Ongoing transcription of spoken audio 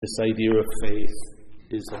This idea of faith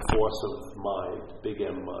is a force of mind, big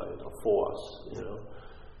M mind, a force,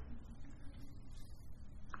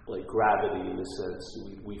 like gravity in a sense.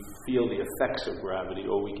 We feel the effects of gravity,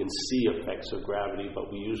 or we can see effects of gravity,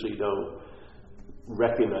 but we usually don't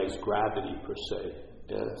recognize gravity per se.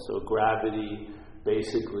 Yeah? So gravity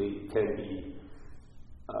basically can be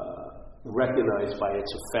recognized by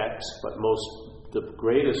its effects, but the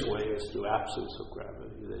greatest way is through absence of gravity.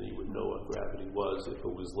 Then you would know what gravity was if it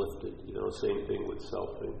was lifted. Same thing with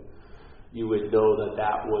selfing. You would know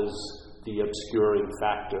that was the obscuring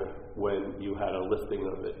factor when you had a lifting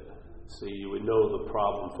of it. So you would know the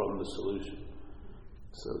problem from the solution.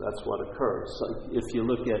 So that's what occurs. So if you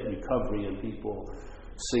look at recovery and people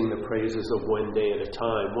sing the praises of one day at a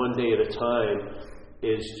time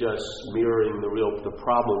is just mirroring the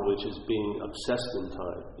problem, which is being obsessed in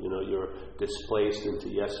time. You're displaced into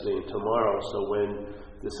yesterday and tomorrow. So when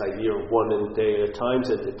this idea of one day at a time is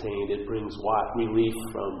entertained, it brings relief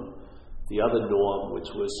from the other norm, which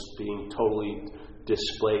was being totally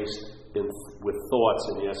displaced with thoughts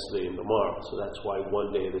in yesterday and tomorrow. So that's why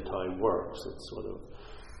one day at a time works.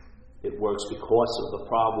 It works because of the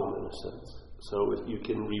problem in a sense. So if you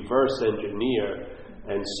can reverse engineer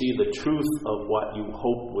and see the truth of what you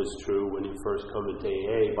hoped was true when you first come into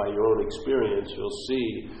AA, by your own experience, you'll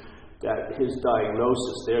see that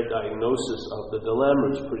their diagnosis of the dilemma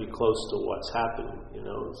is pretty close to what's happening.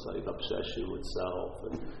 It's like obsession with self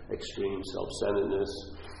and extreme self-centeredness.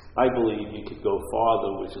 I believe you could go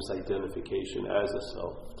farther, which is identification as a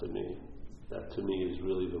self to me. That to me is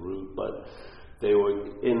really the root. But they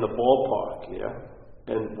were in the ballpark, yeah?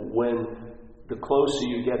 And when the closer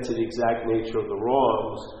you get to the exact nature of the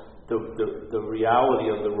wrongs, the reality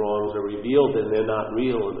of the wrongs are revealed, and they're not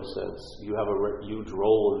real in a sense. You have a huge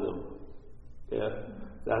role in them. Yeah,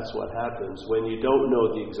 that's what happens. When you don't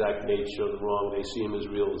know the exact nature of the wrong, they seem as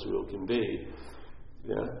real can be.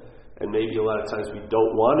 Yeah, and maybe a lot of times we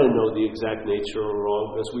don't want to know the exact nature of the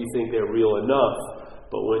wrong because we think they're real enough.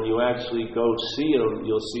 But when you actually go see them,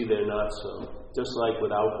 you'll see they're not so. Just like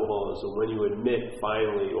with alcoholism, when you admit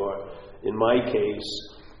finally, or in my case,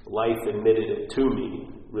 life admitted it to me,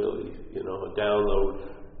 really. A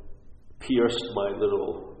download pierced my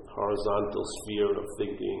little horizontal sphere of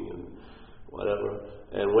thinking and whatever,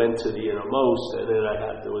 and went to the innermost, and then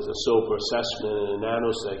there was a sober assessment in a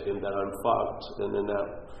nanosecond that I'm fucked, and then that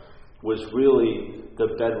was really the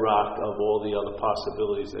bedrock of all the other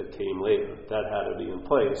possibilities that came later. That had to be in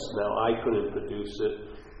place. Now, I couldn't produce it.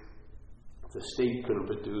 The state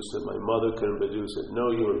couldn't produce it. My mother couldn't produce it.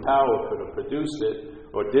 No human power could have produced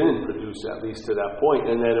it, or didn't produce it, at least to that point,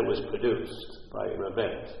 and then it was produced by an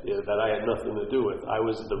event that I had nothing to do with. I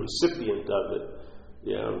was the recipient of it.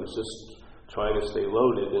 I was just trying to stay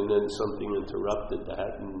loaded, and then something interrupted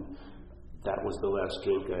that, and that was the last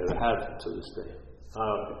drink I ever had to this day.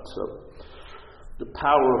 So the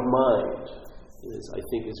power of mind I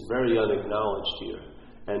think is very unacknowledged here.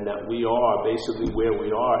 And that we are, basically where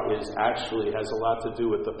we are, has a lot to do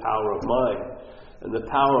with the power of mind. And the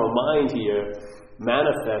power of mind here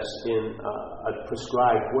manifests in a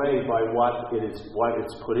prescribed way by what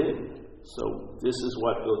it's put in. So this is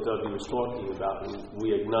what Bill W. was talking about.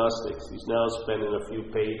 We agnostics, he's now spending a few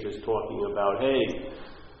pages talking about,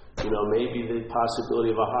 maybe the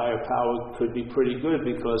possibility of a higher power could be pretty good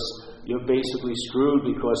because you're basically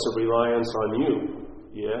screwed because of reliance on you.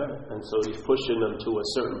 Yeah, and so he's pushing them to a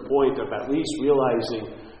certain point of at least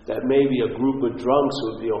realizing that maybe a group of drunks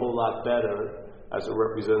would be a whole lot better as a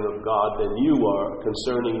representative of God than you are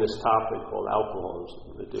concerning this topic called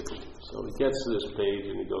alcoholism and addiction. So he gets to this page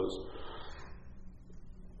and he goes,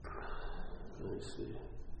 let me see.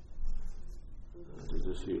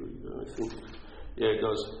 Here we go. It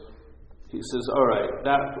goes. He says, all right,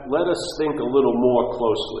 let us think a little more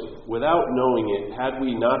closely. Without knowing it, had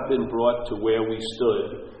we not been brought to where we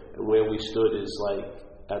stood, and where we stood is like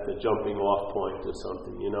at the jumping off point or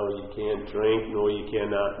something. You can't drink, nor you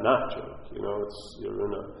cannot not drink. You're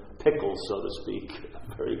in a pickle, so to speak,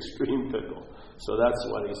 a very extreme pickle. So that's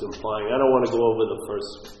what he's implying. I don't want to go over the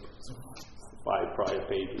first 5 prior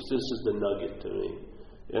pages. This is the nugget to me.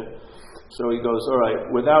 Yeah? So he goes, all right,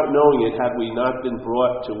 without knowing it, had we not been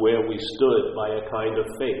brought to where we stood by a kind of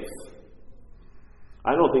faith.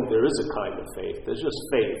 I don't think there is a kind of faith. There's just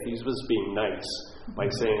faith. He's just being nice by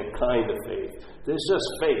saying a kind of faith. There's just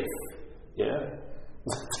faith. Yeah?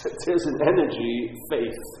 There's an energy,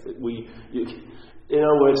 faith. In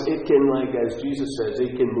other words, it can, like as Jesus says,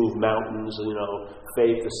 it can move mountains.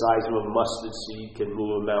 Faith the size of a mustard seed can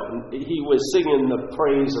move a mountain. He was singing the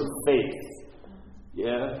praise of faith.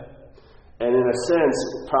 Yeah? And in a sense,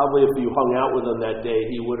 probably if you hung out with him that day,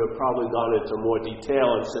 he would have probably gone into more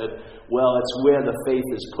detail and said, well, it's where the faith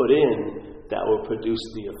is put in that will produce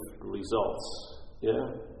the results.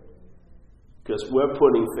 Yeah? Because we're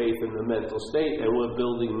putting faith in the mental state, and we're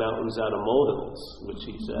building mountains out of molehills, which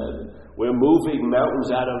he said. We're moving mountains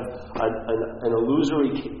out of an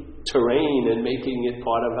illusory terrain and making it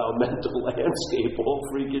part of our mental landscape all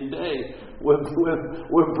freaking day.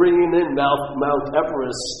 We're bringing in Mount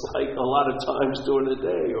Everest like a lot of times during the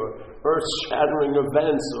day, or earth-shattering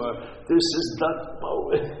events, or this is that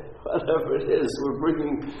moment, whatever it is.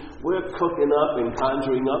 We're cooking up and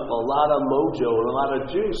conjuring up a lot of mojo and a lot of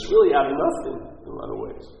juice, really out of nothing in a lot of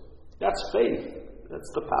ways. That's faith.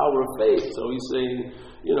 That's the power of faith. So he's saying,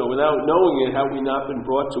 without knowing it, have we not been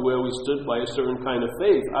brought to where we stood by a certain kind of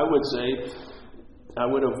faith? I would say, I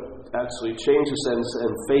would have actually changed the sentence,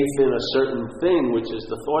 and faith in a certain thing, which is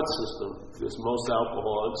the thought system. Because most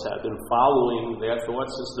alcoholics have been following their thought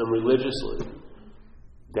system religiously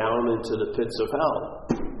down into the pits of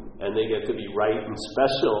hell. And they get to be right and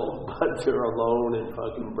special, but they're alone and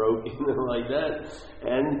fucking broken and like that.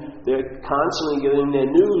 And they're constantly getting their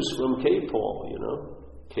news from K-Paul,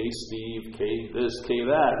 K-Steve, K-this,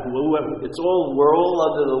 K-that. We're all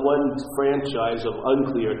under the one franchise of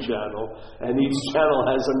Unclear Channel, and each channel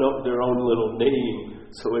has their own little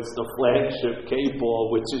name. So it's the flagship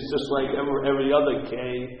K-Paul, which is just like every other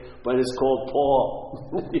K, but it's called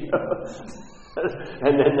Paul.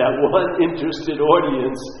 And then that one interested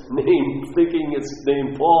audience thinking it's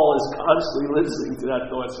named Paul is constantly listening to that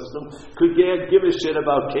thought system, could give a shit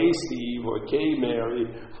about K-Steve or K-Mary,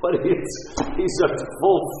 but he's a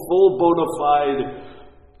full bona fide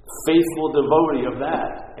faithful devotee of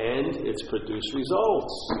that, and it's produced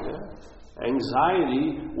results. Yeah?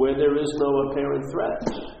 Anxiety where there is no apparent threat.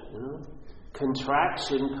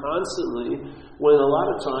 Contraction constantly when a lot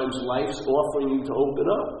of times life's offering you to open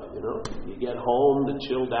up. You get home, you're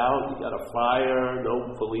chilled out, you got a fire,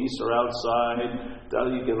 no police are outside,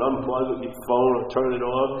 you can unplug your phone or turn it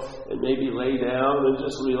off and maybe lay down and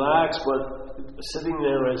just relax, but sitting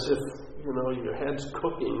there as if your head's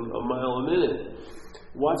cooking a mile a minute.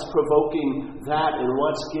 What's provoking that and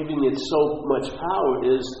what's giving it so much power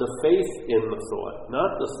is the faith in the thought,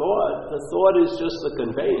 not the thought. The thought is just the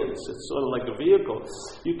conveyance. It's sort of like a vehicle.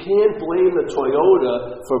 You can't blame the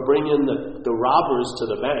Toyota for bringing the robbers to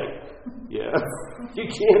the bank. Yeah, you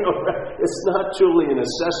can't. It's not truly an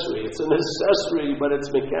accessory. It's an accessory, but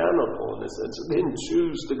it's mechanical in a sense. It didn't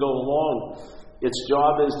choose to go along. Its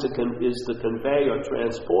job is to convey or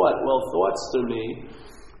transport. Well, thoughts to me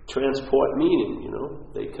transport meaning,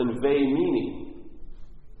 They convey meaning.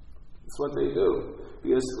 That's what they do.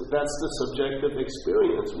 Because that's the subjective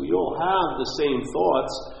experience. We all have the same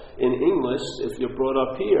thoughts in English if you're brought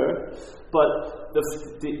up here, but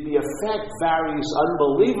the effect varies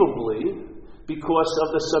unbelievably because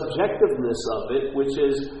of the subjectiveness of it, which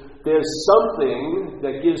is there's something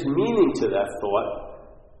that gives meaning to that thought.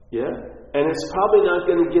 Yeah? And it's probably not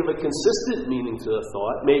going to give a consistent meaning to the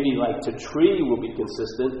thought. Maybe like to tree will be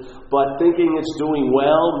consistent, but thinking it's doing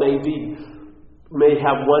well may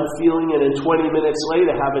have one feeling and then 20 minutes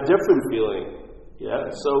later have a different feeling. Yeah,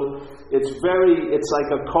 so it's like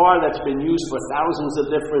a car that's been used for thousands of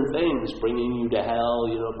different things, bringing you to hell,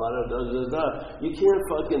 blah, blah, blah, blah. You can't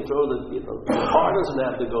fucking throw the car doesn't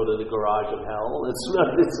have to go to the garage of hell.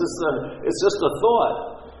 It's just a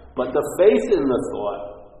thought. But the faith in the thought,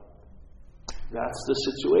 that's the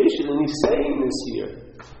situation, and he's saying this here.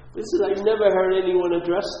 I've never heard anyone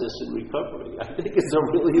address this in recovery. I think it's a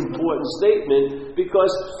really important statement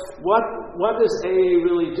because what does AA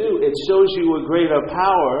really do? It shows you a greater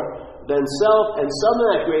power than self, and some of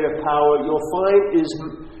that greater power you'll find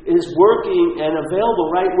is working and available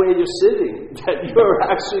right where you're sitting. That you're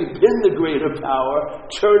actually been the greater power,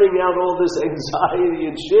 churning out all this anxiety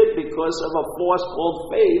and shit because of a force called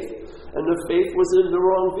faith, and the faith was in the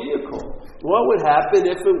wrong vehicle. What would happen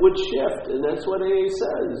if it would shift? And that's what AA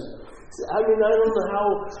says. I don't know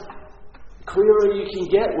how clearer you can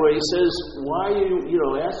get where he says, why are you,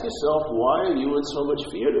 ask yourself, why are you in so much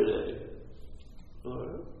fear today? All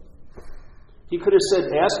right. He could have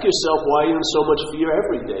said, ask yourself why you're in so much fear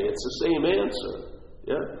every day. It's the same answer.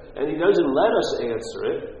 Yeah? And he doesn't let us answer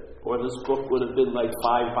it, or this book would have been like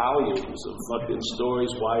 5 volumes of fucking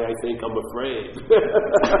stories why I think I'm afraid.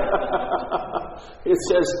 It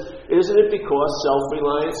says, isn't it because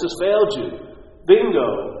self-reliance has failed you?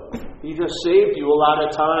 Bingo! He just saved you a lot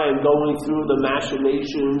of time going through the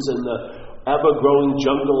machinations and the ever-growing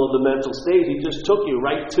jungle of the mental state. He just took you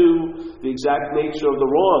right to the exact nature of the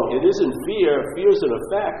wrong. It isn't fear. Fear is an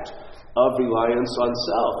effect. of reliance on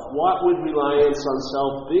self. What would reliance on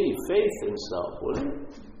self be? Faith in self, wouldn't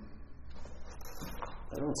it?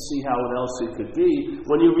 I don't see how else it could be.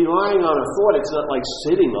 When you're relying on a thought, it's not like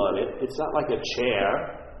sitting on it. It's not like a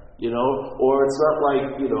chair, or it's not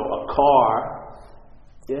like, a car.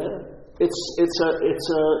 Yeah? It's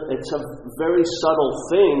a very subtle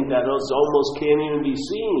thing that almost can't even be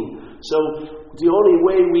seen. So the only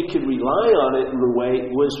way we could rely on it in a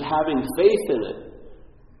way was having faith in it.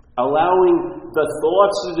 Allowing the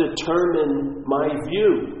thoughts to determine my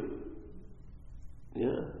view.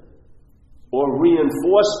 Yeah. Or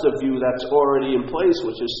reinforce the view that's already in place,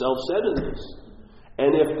 which is self-centeredness.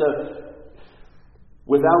 And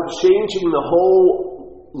without changing the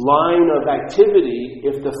whole line of activity,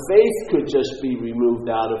 if the faith could just be removed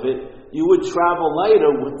out of it, you would travel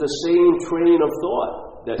lighter with the same train of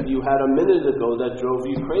thought that you had a minute ago that drove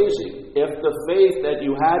you crazy. If the faith that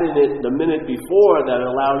you had in it the minute before that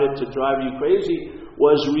allowed it to drive you crazy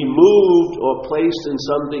was removed or placed in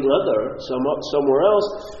something other, somewhere else,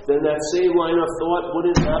 then that same line of thought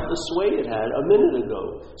wouldn't have the sway it had a minute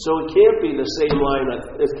ago. So it can't be the same line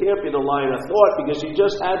it can't be the line of thought, because you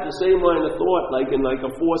just had the same line of thought, like in a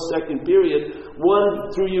 4-second period. One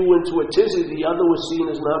threw you into a tizzy, the other was seen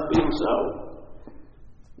as not being so.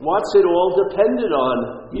 What's it all dependent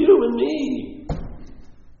on? You and me.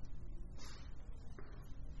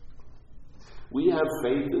 We have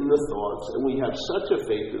faith in the thoughts, and we have such a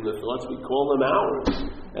faith in the thoughts, we call them ours.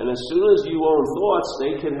 And as soon as you own thoughts,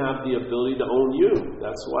 they can have the ability to own you.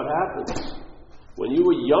 That's what happens. When you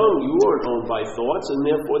were young, you weren't owned by thoughts, and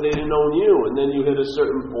therefore they didn't own you. And then you hit a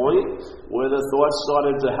certain point where the thoughts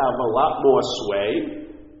started to have a lot more sway.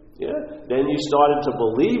 Yeah? Then you started to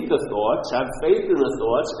believe the thoughts, have faith in the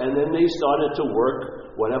thoughts, and then they started to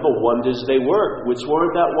work whatever wonders they worked, which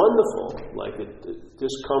weren't that wonderful. Like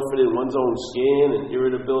discomfort in one's own skin and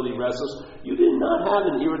irritability, restlessness. You did not have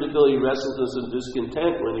an irritability, restlessness, and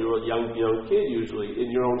discontent when you were a young kid, usually,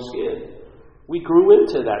 in your own skin. We grew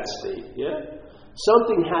into that state, yeah?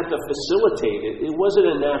 Something had to facilitate it. It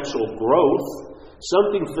wasn't a natural growth.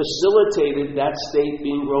 Something facilitated that state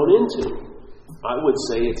being grown into. I would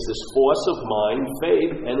say it's this force of mind,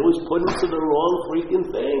 faith, and it was put into the wrong freaking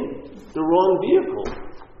thing, the wrong vehicle.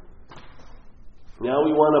 Now we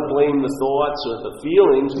want to blame the thoughts or the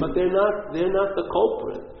feelings, but they're not the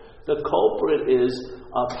culprit. The culprit is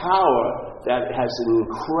a power that has an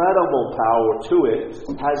incredible power to it,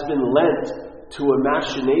 has been lent to a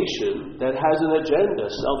machination that has an agenda,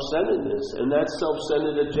 self-centeredness. And that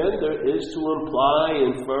self-centered agenda is to imply,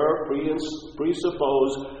 infer,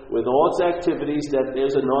 presuppose with all its activities that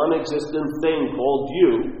there's a non-existent thing called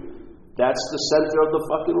you that's the center of the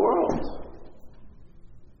fucking world.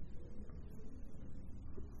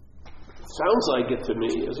 Sounds like it to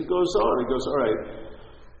me. As it goes on, it goes, all right.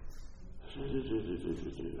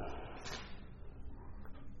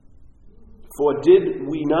 For did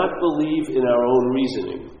we not believe in our own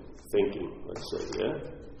reasoning, thinking, let's say, yeah?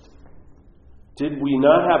 Did we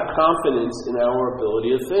not have confidence in our ability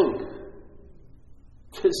to think?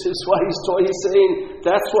 This is why he's saying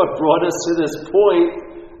that's what brought us to this point,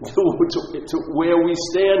 to where we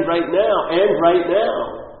stand right now, and right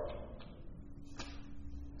now.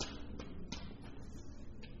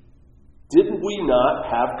 Did we not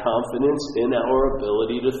have confidence in our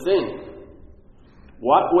ability to think?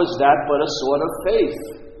 What was that but a sort of faith?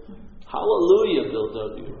 Hallelujah, Bill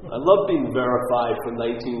W. I love being verified from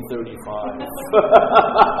 1935.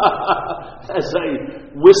 As I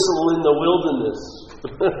whistle in the wilderness.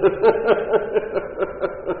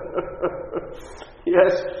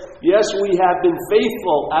 Yes, we have been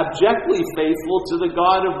faithful, abjectly faithful to the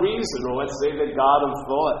God of reason, or let's say the God of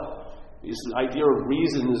thought. This idea of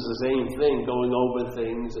reason is the same thing, going over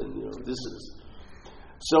things, and this is.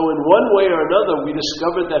 So in one way or another, we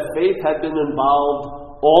discovered that faith had been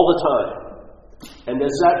involved all the time. And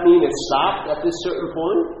does that mean it stopped at this certain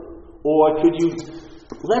point? Or could you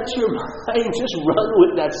let your mind just run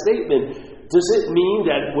with that statement? Does it mean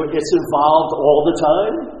that it's involved all the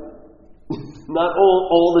time? Not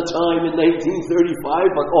all the time in 1935,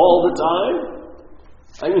 but all the time?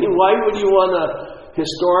 I mean, why would you want to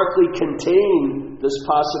historically contain this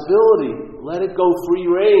possibility? Let it go free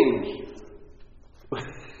range.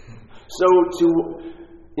 So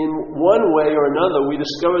in one way or another, we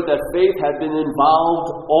discovered that faith had been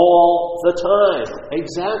involved all the time.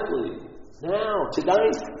 Exactly. Now,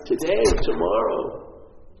 tonight, today, tomorrow.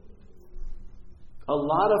 A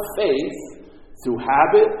lot of faith, through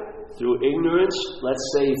habit, through ignorance, let's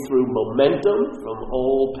say through momentum from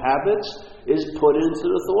old habits, is put into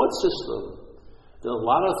the thought system. There are a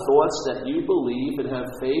lot of thoughts that you believe and have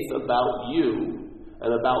faith about you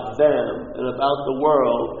and about them, and about the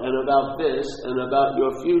world, and about this, and about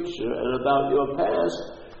your future, and about your past.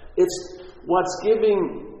 It's what's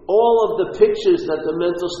giving all of the pictures that the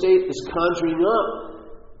mental state is conjuring up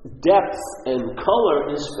depth and color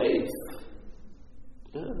is faith.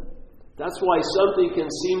 Yeah. That's why something can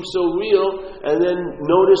seem so real and then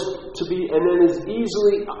is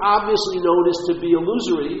easily, obviously noticed to be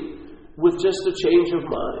illusory with just a change of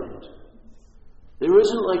mind. There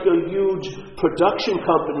isn't like a huge production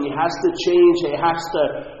company has to change, it has to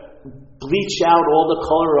bleach out all the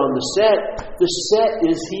color on the set. The set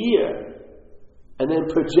is here and then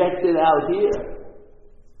projected out here.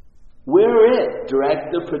 We're it.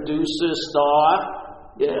 Director, producer,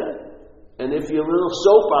 star. Yeah. And if your little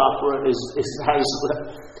soap opera has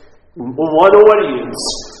one audience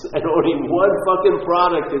and only one fucking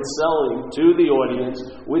product it's selling to the audience,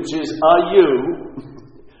 which is you,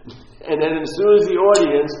 and then as soon as the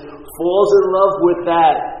audience falls in love with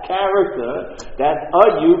that character, that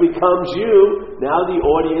you becomes you, now the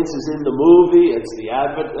audience is in the movie, it's the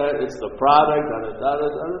advert, it's the product,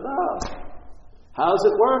 da-da-da-da-da-da. How's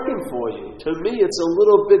it working for you? To me, it's a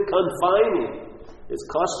little bit confining. It's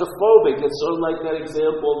claustrophobic. It's sort of like that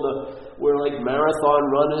example where like marathon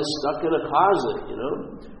runners stuck in a closet, you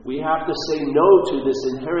know? We have to say no to this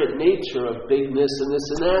inherent nature of bigness and this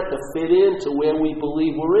and that to fit into where we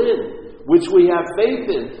believe we're in, which we have faith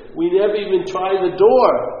in. We never even try the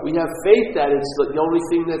door. We have faith that it's the only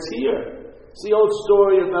thing that's here. It's the old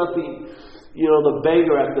story about the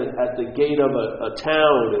beggar at the gate of a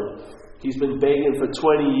town, and he's been begging for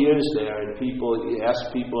 20 years there, and he asks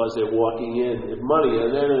people as they're walking in if money,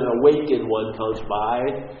 and then an awakened one comes by,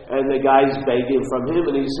 and the guy's begging from him,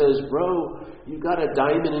 and he says, "Bro, you got a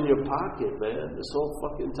diamond in your pocket, man, this whole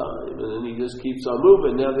fucking time." And then he just keeps on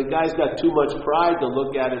moving. Now, the guy's got too much pride to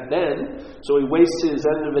look at it then, so he waits to his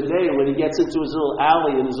end of the day. When he gets into his little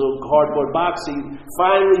alley in his little cardboard box, he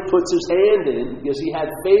finally puts his hand in, because he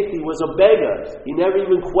had faith he was a beggar. He never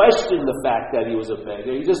even questioned the fact that he was a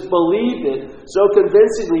beggar. He just believed it so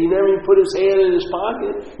convincingly, he never even put his hand in his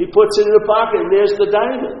pocket. He puts it in the pocket, and there's the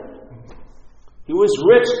diamond. He was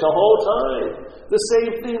rich the whole time. The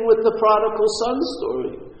same thing with the prodigal son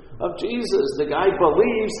story of Jesus. The guy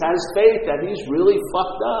believes, has faith that he's really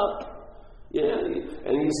fucked up. Yeah,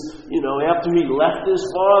 and he's, after he left his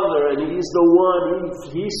father, and he's the one,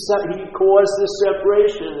 he caused this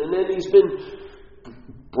separation, and then he's been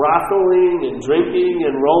brotheling and drinking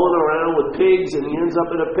and rolling around with pigs, and he ends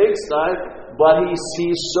up in a pigsty, but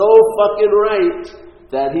he's so fucking right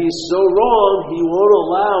that he's so wrong, he won't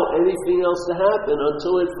allow anything else to happen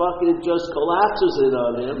until it fucking just collapses in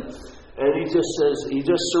on him. And he just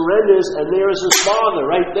surrenders, and there is his father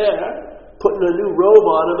right there, putting a new robe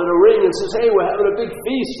on him and a ring, and says, "Hey, we're having a big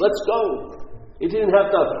feast, let's go." He didn't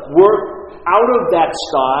have to work out of that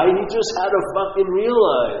sty, he just had to fucking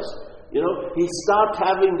realize, he had to stop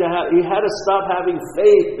having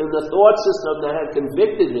faith in the thought system that had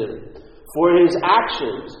convicted him for his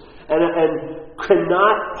actions, and could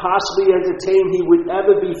not possibly entertain he would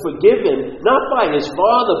ever be forgiven, not by his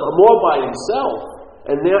father, but more by himself,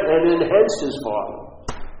 and then hence his father.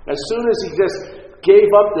 As soon as he just gave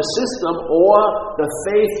up the system, or the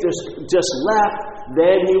faith just left,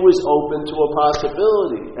 then he was open to a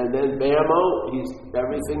possibility. And then bam-o,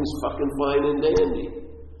 everything's fucking fine and dandy.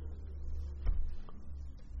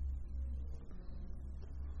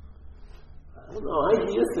 I don't know, I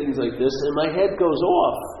hear things like this and my head goes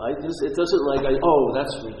off. It doesn't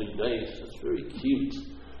that's really nice, it's very cute.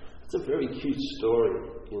 It's a very cute story,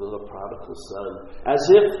 the prodigal son. As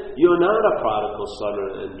if you're not a prodigal son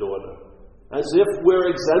and daughter. As if we're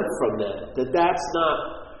exempt from that. That's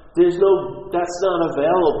not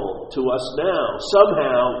available to us now.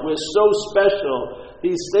 Somehow, we're so special.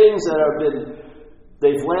 These things that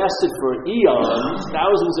they've lasted for eons,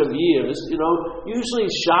 thousands of years. Usually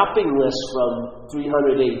shopping lists from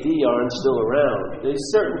 300 AD aren't still around.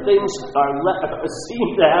 Certain things seem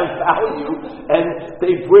to have value, and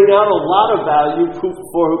they bring out a lot of value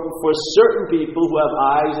for certain people who have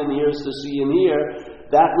eyes and ears to see and hear.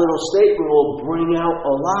 That little statement will bring out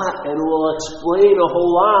a lot and will explain a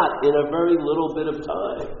whole lot in a very little bit of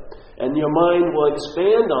time. And your mind will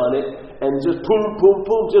expand on it and just boom, boom,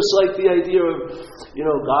 boom, just like the idea of,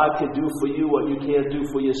 God can do for you what you can't do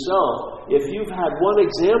for yourself. If you've had one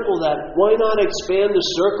example of that, why not expand the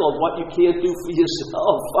circle of what you can't do for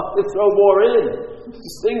yourself? Fucking throw more in.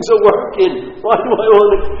 These things are working. Why do I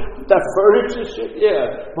want to That furniture shit,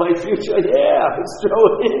 yeah. My future, yeah. Let's throw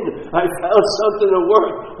it in. I found something to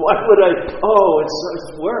work. Why would I? Oh,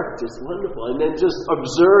 it's worked. It's wonderful. And then just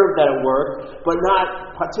observe that it worked, but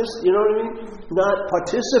not participate. You know what I mean? Not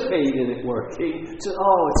participate in it working. Just,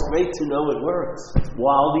 oh, it's great to know it works,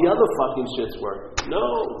 while the other fucking shits work. No.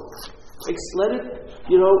 Let it,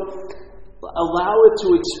 allow it to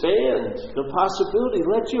expand. The possibility.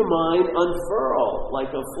 Let your mind unfurl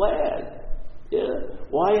like a flag. Yeah.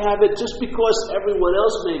 Why have it just because everyone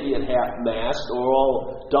else may be at half-mast or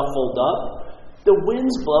all duffled up? The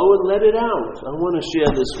winds blow and let it out. I want to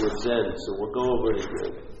share this with Zen, so we'll go over it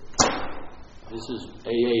again. This is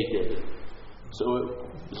AA Day. So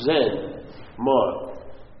Zen, Mark,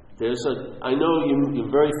 I know you're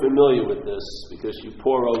very familiar with this because you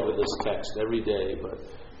pore over this text every day, but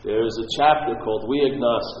there's a chapter called We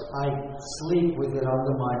Agnostic. I sleep with it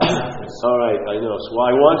under my mattress. All right, I know. So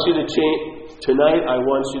I want you to change. Tonight I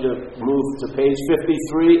want you to move to page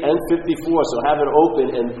 53 and 54. So have it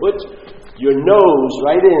open and put your nose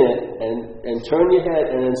right in it and turn your head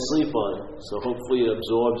and then sleep on it. So hopefully it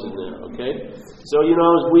absorbs in there, okay? So,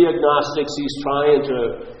 as we agnostics, he's trying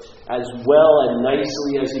to, as well and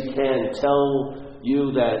nicely as he can, tell you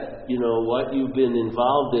that, what you've been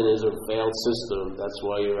involved in is a failed system. That's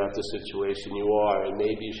why you're at the situation you are. And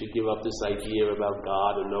maybe you should give up this idea about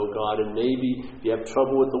God and no God. And maybe if you have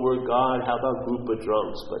trouble with the word God, how about group of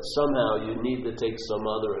drums? But somehow you need to take some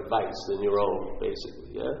other advice than your own,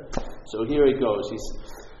 basically. Yeah? So here he goes.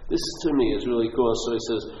 This to me is really cool. So he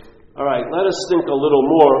says, all right, let us think a little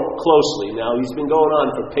more closely. Now, he's been going on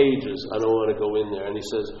for pages. I don't want to go in there. And he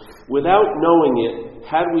says, without knowing it,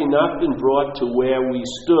 had we not been brought to where we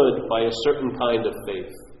stood by a certain kind of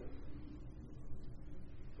faith?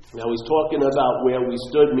 Now, he's talking about where we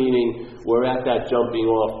stood, meaning we're at that jumping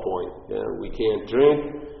off point. We can't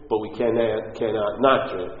drink, but we cannot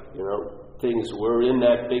not drink. We're in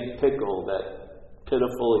that big pickle, that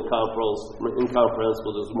pitiful,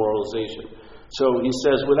 incomprehensible demoralization. So he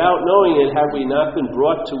says, without knowing it, have we not been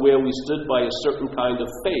brought to where we stood by a certain kind of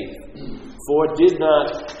faith? For did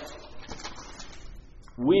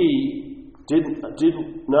we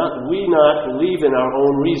not believe in our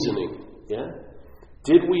own reasoning? Yeah?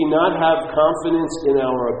 Did we not have confidence in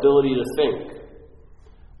our ability to think?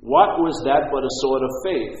 What was that but a sort of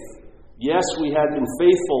faith? Yes, we had been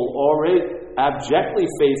faithful, already abjectly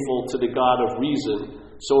faithful to the God of reason.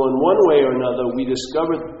 So in one way or another, we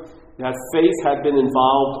discovered that faith had been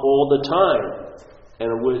involved all the time. And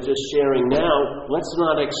we're just sharing now, let's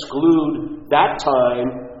not exclude that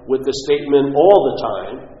time with the statement all the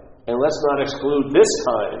time, and let's not exclude this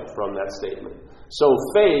time from that statement. So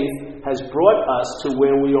faith has brought us to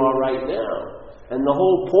where we are right now. And the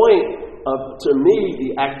whole point of, to me,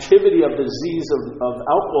 the activity of the disease of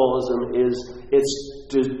alcoholism is its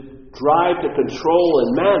drive to control and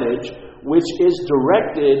manage, which is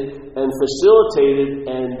directed and facilitated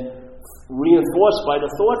and reinforced by the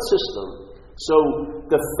thought system. So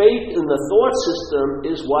the faith in the thought system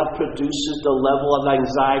is what produces the level of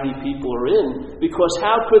anxiety people are in. Because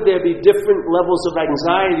how could there be different levels of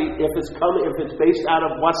anxiety if it's based out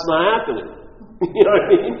of what's not happening? You know what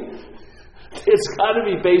I mean? It's got to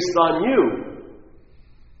be based on you.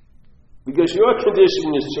 Because your condition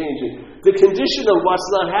is changing. The condition of what's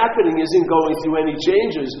not happening isn't going through any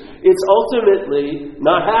changes. It's ultimately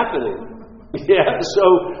not happening. Yeah, so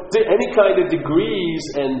any kind of degrees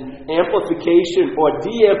and amplification or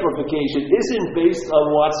de-amplification isn't based on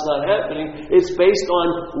what's not happening. It's based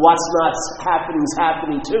on what's not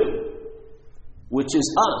happening too, which is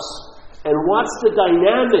us. And what's the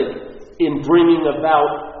dynamic in bringing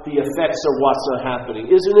about the effects of what's not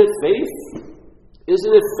happening? Isn't it faith?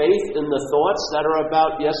 Isn't it faith in the thoughts that are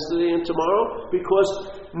about yesterday and tomorrow? Because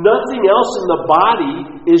nothing else in the body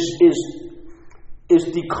is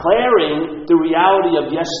declaring the reality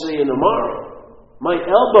of yesterday and tomorrow. My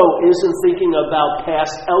elbow isn't thinking about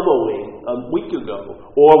past elbowing a week ago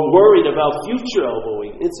or worried about future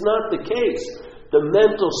elbowing. It's not the case. The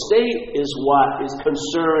mental state is what is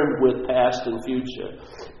concerned with past and future.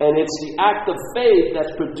 And it's the act of faith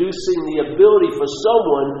that's producing the ability for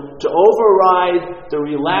someone to override the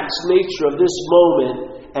relaxed nature of this moment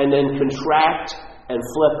and then contract and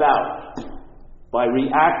flip out by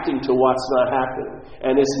reacting to what's not happening.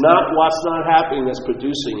 And it's not what's not happening that's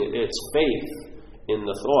producing it. It's faith in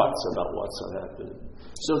the thoughts about what's not happening.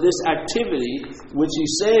 So this activity, which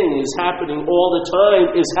he's saying is happening all the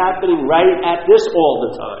time, is happening right at this all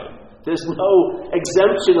the time. There's no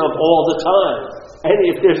exemption of all the time. And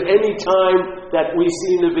if there's any time that we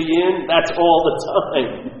seem to be in, that's all the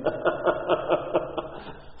time.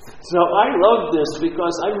 So I love this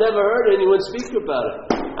because I've never heard anyone speak about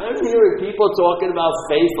it. I'm hearing people talking about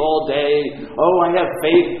faith all day. Oh, I have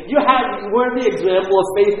faith. We're the example of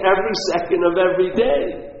faith every second of every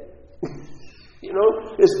day.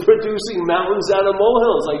 It's producing mountains out of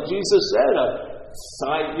molehills, like Jesus said.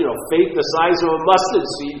 Faith the size of a mustard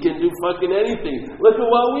seed can do fucking anything. Look at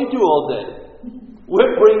what we do all day.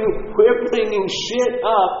 We're bringing shit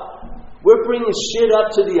up. We're bringing shit up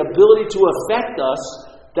to the ability to affect us.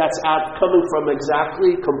 That's coming from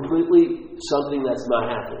completely something that's not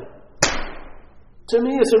happening. To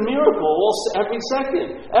me, it's a miracle every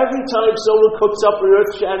second. Every time someone cooks up an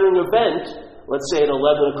earth-shattering event, let's say at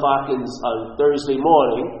 11 o'clock on Thursday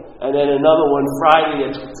morning, and then another one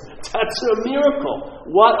Friday, that's a miracle.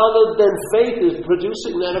 What other than faith is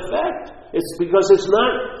producing that effect? It's because it's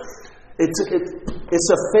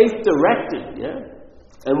a faith directed, yeah?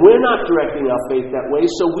 And we're not directing our faith that way,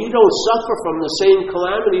 so we don't suffer from the same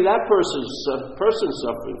calamity that person's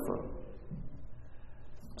suffering from.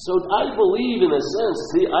 So I believe, in a sense,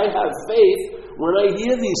 I have faith. When I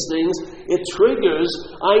hear these things, it triggers,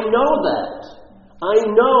 I know that. I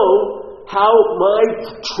know how my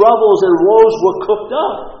troubles and woes were cooked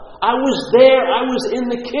up. I was there, I was in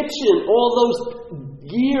the kitchen all those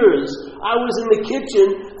years. I was in the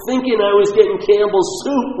kitchen thinking I was getting Campbell's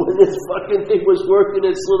soup when this fucking thing was working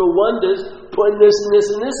its little wonders, putting this and this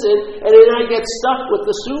and this in, and then I get stuck with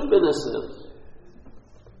the soup in a sense.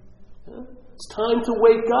 It's time to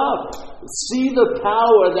wake up. See the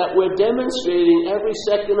power that we're demonstrating every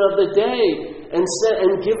second of the day and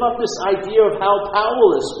give up this idea of how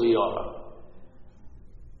powerless we are.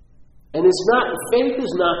 And faith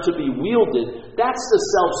is not to be wielded. That's the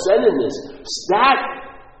self-centeredness.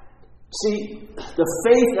 The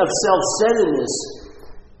faith of self-centeredness,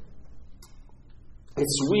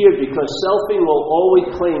 it's weird because selfing will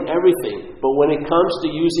always claim everything, but when it comes to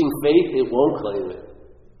using faith, it won't claim it.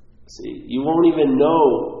 See, you won't even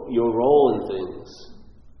know your role in things.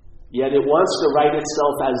 Yet it wants to write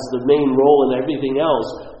itself as the main role in everything else,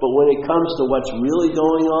 but when it comes to what's really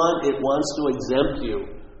going on, it wants to exempt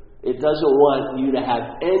you. It doesn't want you to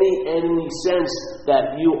have any sense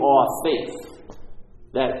that you are faith.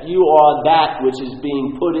 That you are that which is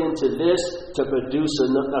being put into this to produce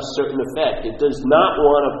a certain effect. It does not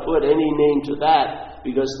want to put any name to that,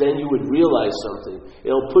 because then you would realize something.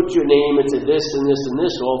 It'll put your name into this and this and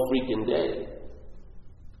this all freaking day.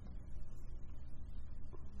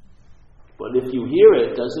 But if you hear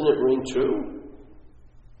it, doesn't it ring true?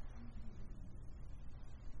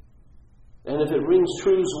 And if it rings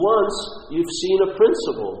true once, you've seen a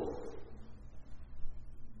principle.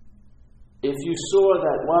 If you saw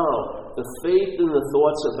that, wow, the faith and the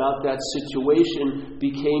thoughts about that situation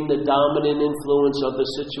became the dominant influence of the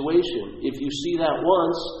situation. If you see that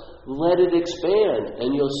once, let it expand,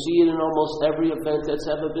 and you'll see it in almost every event that's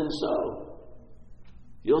ever been so.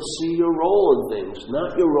 You'll see your role in things,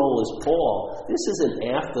 not your role as Paul. This is an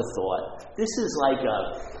afterthought.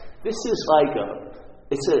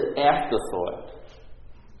 It's an afterthought.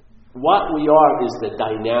 What we are is the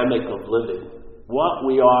dynamic of living. What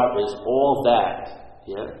we are is all that.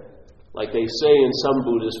 Yeah? Like they say in some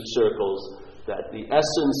Buddhist circles, that the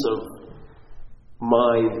essence of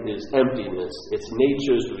mind is emptiness. Its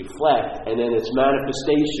natures reflect, and then its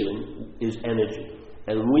manifestation is energy.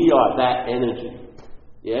 And we are that energy.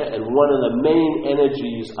 Yeah? And one of the main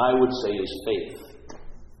energies, I would say, is faith.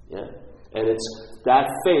 Yeah? And it's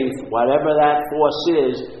that faith, whatever that force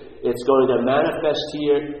is, it's going to manifest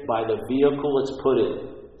here by the vehicle it's put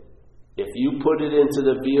in. If you put it into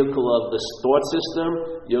the vehicle of the thought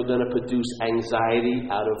system, you're going to produce anxiety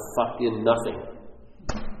out of fucking nothing.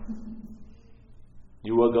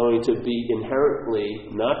 You are going to be inherently,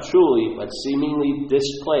 not truly, but seemingly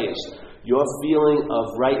displaced. Your feeling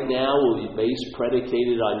of right now will be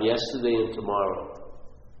predicated on yesterday and tomorrow.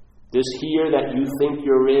 This here that you think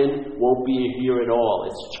you're in won't be a here at all.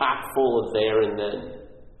 It's chock full of there and then.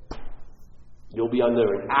 You'll be under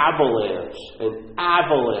an avalanche,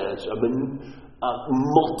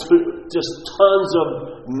 just tons of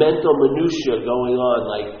mental minutia going on,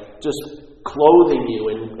 like just clothing you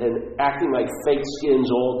and acting like fake skins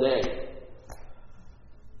all day.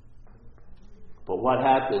 But what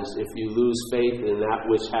happens if you lose faith in that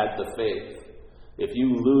which had the faith? If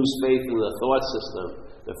you lose faith in the thought system,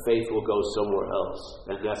 the faith will go somewhere else.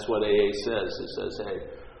 And that's what AA says. It says, hey,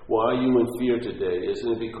 why are you in fear today?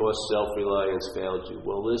 Isn't it because self-reliance failed you?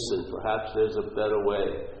 Well, listen, perhaps there's a better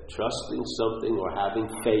way. Trusting something or having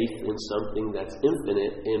faith in something that's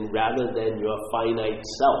infinite rather than your finite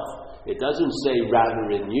self. It doesn't say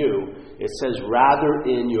rather in you. It says rather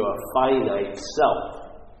in your finite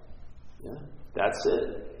self. Yeah, that's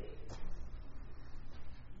it.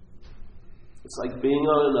 It's like being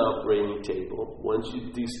on an operating table. Once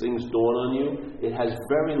these things dawn on you, it has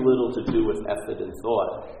very little to do with effort and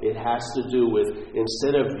thought. It has to do with,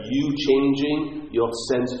 instead of you changing, you'll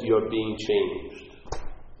sense you're being changed.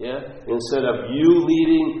 Yeah? Instead of you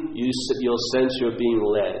leading, you'll sense you're being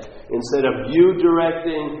led. Instead of you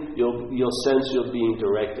directing, you'll sense you're being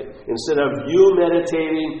directed. Instead of you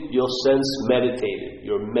meditating, you'll sense meditated.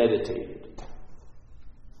 You're meditated.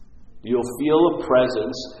 You'll feel a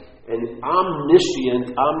presence, an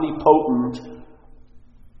omniscient, omnipotent,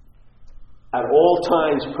 at all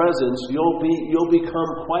times presence. You'll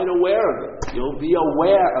become quite aware of it. You'll be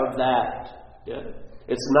aware of that. Yeah?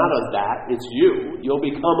 It's not of that, it's you. You'll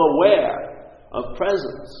become aware of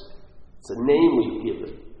presence. It's a name we give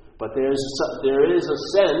it. But there is a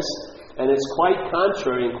sense, and it's quite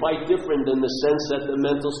contrary and quite different than the sense that the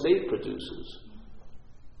mental state produces.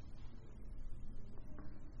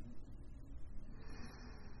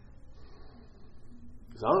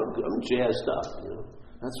 I'm jazzed up, you know.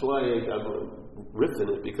 That's why I'm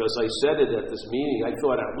riffing it, because I said it at this meeting. I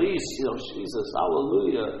thought, at least, you know, Jesus,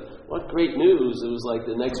 hallelujah, what great news. It was like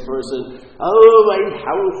the next person, oh, my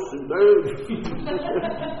house burned.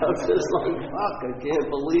 I was just like, fuck, I can't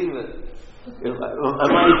believe it. Am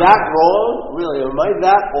I that wrong? Really, am I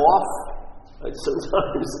that off?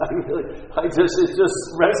 Sometimes it just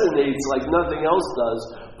resonates like nothing else does.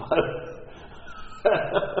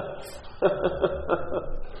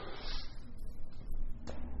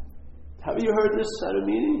 Have you heard this at a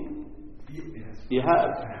meeting? Yes. You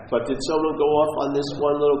have? But did someone go off on this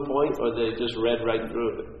one little point, or they just read right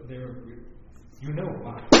through it? You know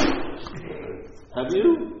why. Have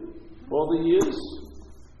you? All the years?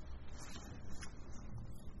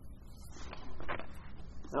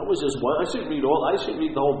 That was just one. I should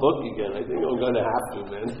read the whole book again. I think I'm going to have to,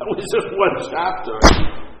 man. That was just one chapter.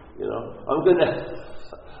 You know,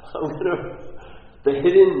 the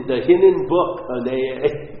hidden book on AA.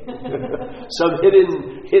 Some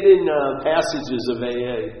hidden passages of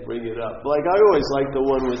AA bring it up. Like I always like the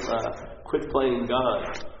one with quit playing God.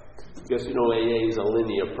 Because you know AA is a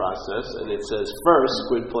linear process, and it says first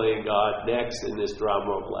quit playing God, next in this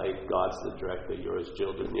drama of life, God's the director, you're his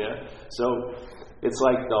children. Yeah. So it's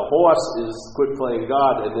like the horse is quit playing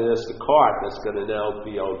God, and then there's the cart that's going to now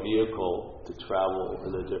be our vehicle to travel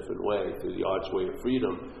in a different way through the archway of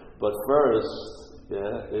freedom. But first,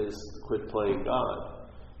 is quit playing God.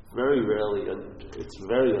 Very rarely, it's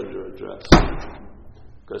very under addressed.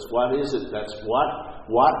 Because what is it? That's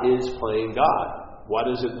what is playing God? What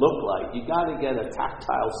does it look like? You got to get a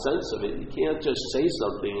tactile sense of it. You can't just say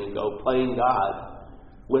something and go playing God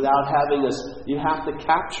without having you have to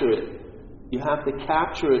capture it. You have to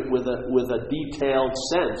capture it with a detailed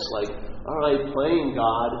sense. Like, all right, playing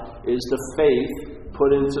God is the faith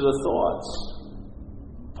put into the thoughts.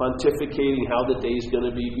 Pontificating how the day's going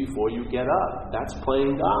to be before you get up. That's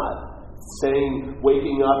playing God.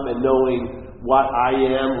 Waking up and knowing what I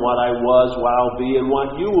am, what I was, what I'll be, and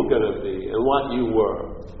what you were going to be, and what you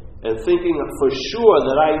were. And thinking for sure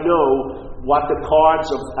that I know what the cards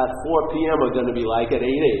at 4 p.m. are going to be like at 8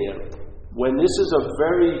 a.m. When this is a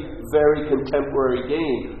very, very contemporary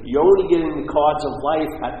game, you're only getting the cards of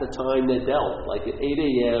life at the time they're dealt. Like at 8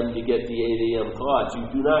 a.m., you get the 8 a.m. cards. You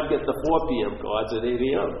do not get the 4 p.m. cards at 8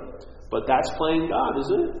 a.m. But that's playing God,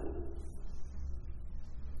 isn't it?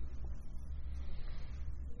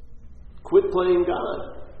 Quit playing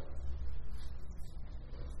God.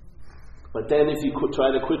 But then if you try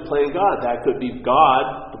to quit playing God, that could be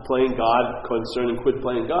God playing God concerning quit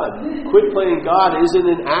playing God. Quit playing God isn't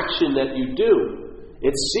an action that you do.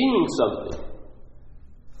 It's seeing something.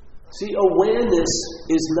 See, awareness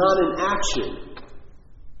is not an action.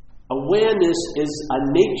 Awareness is a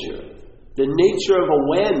nature. The nature of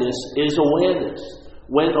awareness is awareness.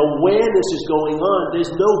 When awareness is going on,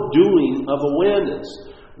 there's no doing of awareness.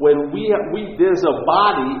 When there's a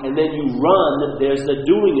body and then you run, there's the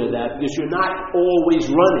doing of that, because you're not always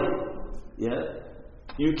running. Yeah?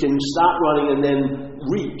 You can stop running and then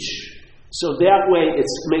reach. So that way it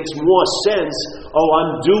makes more sense,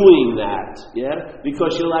 I'm doing that. Yeah?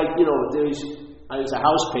 Because you're like, I was a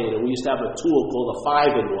house painter. We used to have a tool called a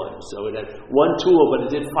 5-in-1. So it had one tool, but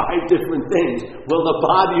it did 5 different things. Well, the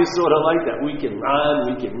body is sort of like that. We can run,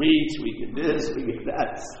 we can reach, we can this, we can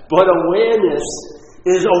that. But awareness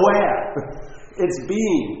is aware. It's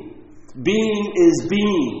being. Being is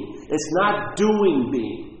being. It's not doing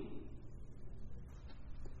being.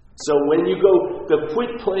 So when you go, the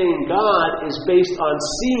quit playing God is based on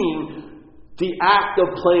seeing the act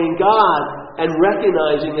of playing God and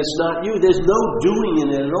recognizing it's not you. There's no doing in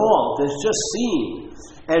it at all. There's just seeing.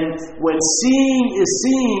 And when seeing is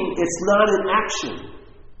seeing, it's not an action.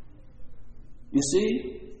 You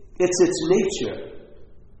see? It's its nature.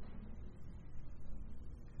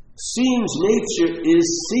 Seeing's nature is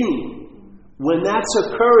seeing. When that's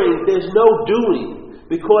occurring, there's no doing,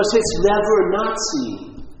 because it's never not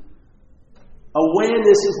seeing.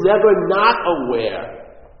 Awareness is never not aware.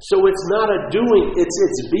 So it's not a doing, it's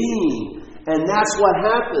its being. And that's what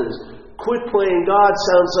happens. Quit playing God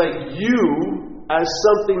sounds like you, as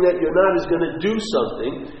something that you're not, is going to do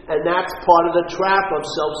something, and that's part of the trap of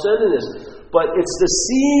self-centeredness. But it's the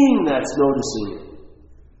seeing that's noticing it.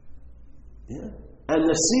 Yeah. And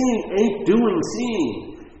the seeing ain't doing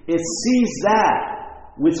seeing. It sees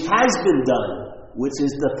that which has been done, which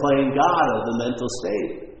is the playing God of the mental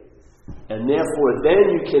state. And therefore, then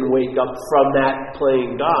you can wake up from that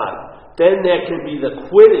playing God. Then there can be the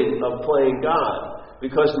quitting of playing God,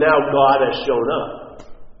 because now God has shown up,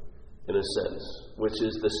 in a sense, which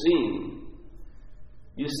is the seeing.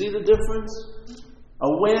 You see the difference?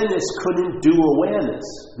 Awareness couldn't do awareness,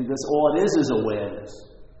 because all it is awareness.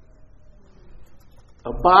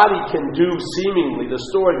 A body can do, seemingly, the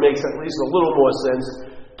story makes at least a little more sense,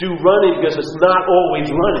 do running, because it's not always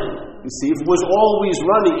running. You see, if it was always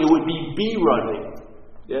running, it would be running.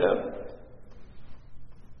 Yeah?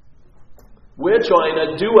 We're trying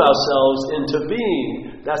to do ourselves into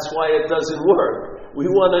being. That's why it doesn't work. We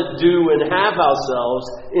want to do and have ourselves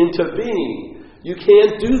into being. You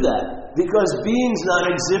can't do that, because being's not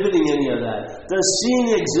exhibiting any of that. Does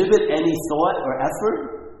seeing exhibit any thought or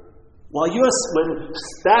effort? When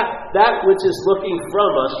that which is looking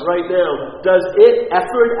from us right now, does it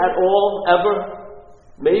effort at all, ever?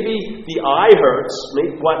 Maybe the eye hurts,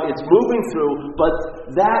 what it's moving through, but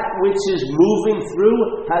that which is moving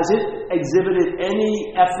through, has it exhibited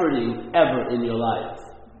any efforting ever in your life?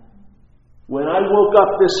 When I woke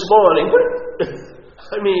up this morning,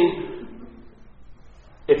 I mean,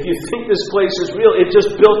 if you think this place is real, it just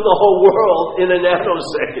built the whole world in a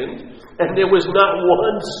nanosecond, and there was not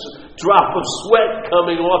one drop of sweat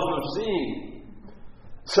coming off of seeing.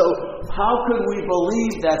 So, how could we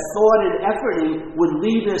believe that thought and efforting would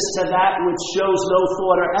lead us to that which shows no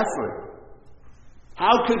thought or effort?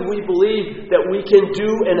 How could we believe that we can do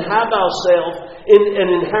and have ourselves in an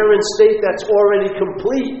inherent state that's already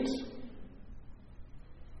complete?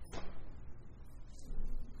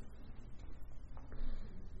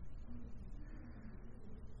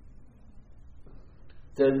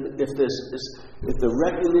 Then if the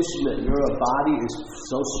recognition that you're a body is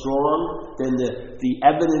so strong, then the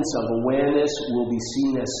evidence of awareness will be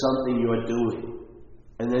seen as something you're doing.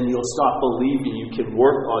 And then you'll start believing you can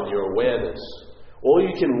work on your awareness. All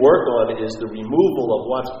you can work on is the removal of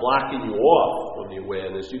what's blocking you off from the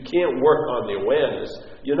awareness. You can't work on the awareness.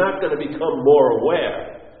 You're not going to become more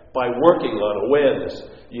aware by working on awareness.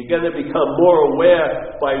 You're going to become more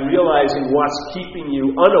aware by realizing what's keeping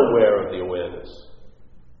you unaware of the awareness.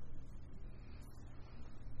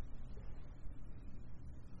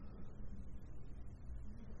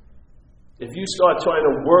 If you start trying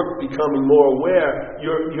to work becoming more aware,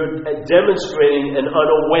 you're demonstrating an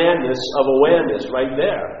unawareness of awareness right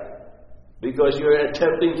there. Because you're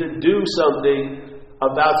attempting to do something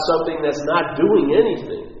about something that's not doing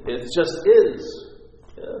anything. It just is.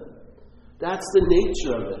 Yeah. That's the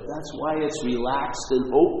nature of it. That's why it's relaxed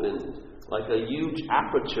and open, like a huge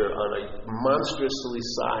aperture on a monstrously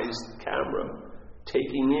sized camera.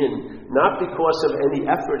 Taking in, not because of any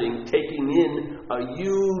efforting, taking in a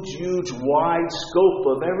huge, wide scope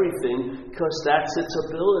of everything, because that's its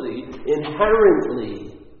ability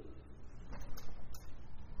inherently.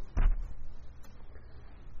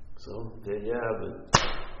 So, there you have it.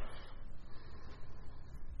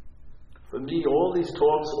 For me, all these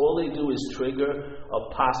talks, all they do is trigger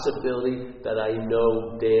a possibility that I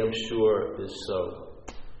know damn sure is so.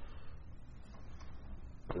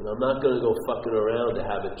 And I'm not going to go fucking around to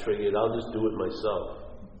have it triggered. I'll just do it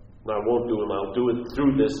myself. No, I won't do it. I'll do it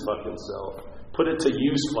through this fucking self. Put it to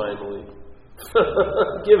use finally.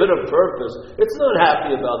 Give it a purpose. It's not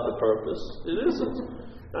happy about the purpose. It isn't.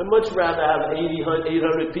 I'd much rather have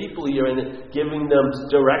 800 people here and giving them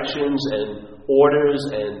directions and orders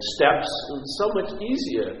and steps. It's so much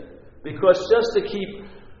easier. Because just to keep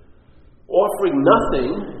offering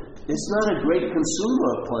nothing, it's not a great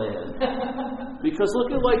consumer plan. Because look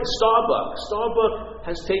at like Starbucks. Starbucks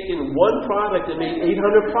has taken one product and made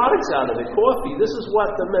 800 products out of it. Coffee. This is what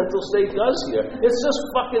the mental state does here. It's just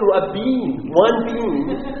fucking a bean. One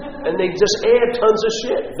bean. And they just add tons of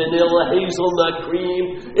shit. Vanilla, hazelnut,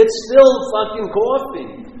 cream. It's still fucking coffee.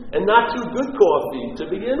 And not too good coffee to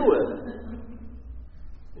begin with.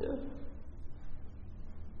 Yeah.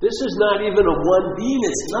 This is not even a one bean.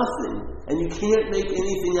 It's nothing. And you can't make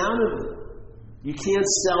anything out of it. You can't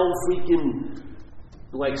sell freaking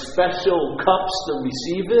like special cups to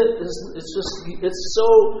receive it. It's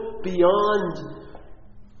so beyond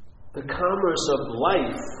the commerce of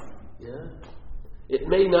life. Yeah, it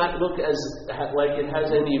may not look as like it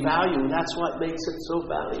has any value. That's what makes it so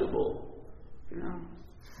valuable. Yeah.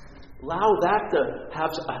 Allow that to have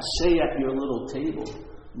a say at your little table.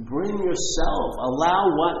 Bring yourself. Allow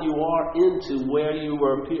what you are into where you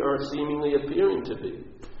are seemingly appearing to be.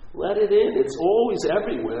 Let it in. It's always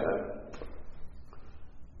everywhere.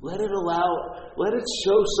 Let it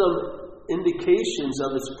show some indications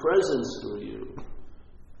of its presence through you.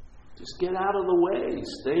 Just get out of the way.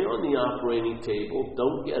 Stay on the operating table.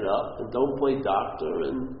 Don't get up and don't play doctor,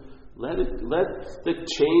 and let the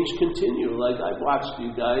change continue. Like I've watched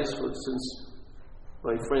you guys since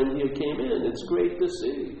my friend here came in. It's great to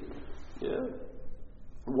see. Yeah.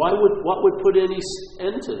 What would put any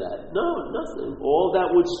end to that? No, nothing. All that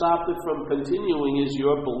would stop it from continuing is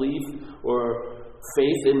your belief or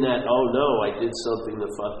faith in that, oh no, I did something to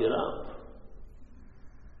fuck it up.